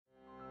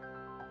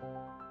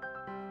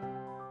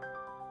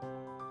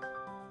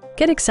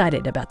Get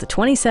excited about the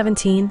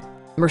 2017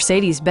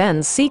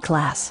 Mercedes-Benz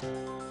C-Class.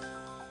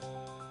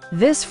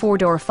 This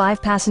four-door,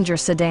 five-passenger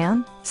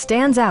sedan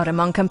stands out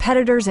among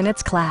competitors in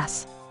its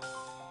class.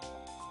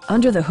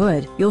 Under the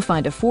hood, you'll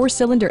find a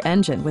four-cylinder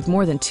engine with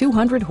more than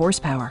 200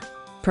 horsepower,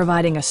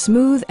 providing a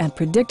smooth and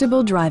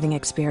predictable driving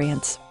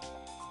experience.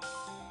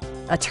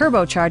 A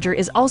turbocharger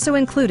is also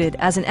included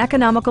as an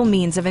economical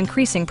means of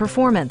increasing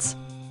performance.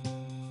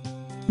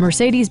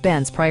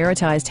 Mercedes-Benz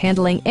prioritized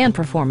handling and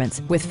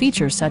performance with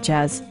features such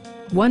as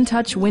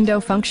one-touch window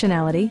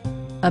functionality,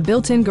 a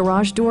built-in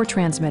garage door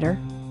transmitter,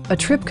 a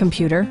trip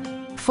computer,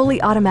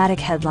 fully automatic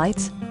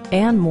headlights,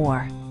 and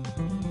more.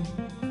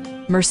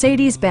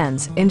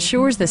 Mercedes-Benz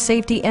ensures the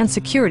safety and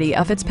security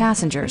of its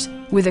passengers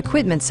with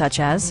equipment such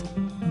as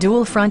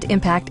dual front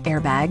impact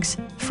airbags,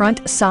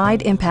 front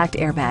side impact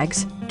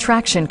airbags,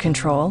 traction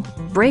control,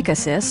 brake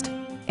assist,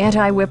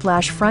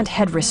 anti-whiplash front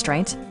head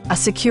restraints, a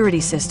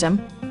security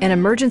system, an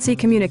emergency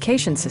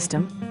communication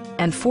system,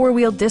 and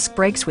four-wheel disc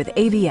brakes with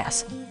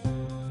ABS.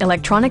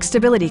 Electronic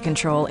stability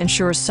control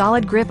ensures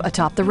solid grip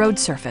atop the road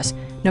surface,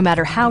 no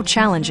matter how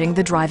challenging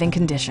the driving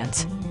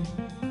conditions.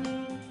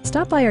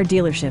 Stop by our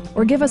dealership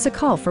or give us a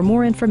call for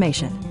more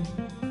information.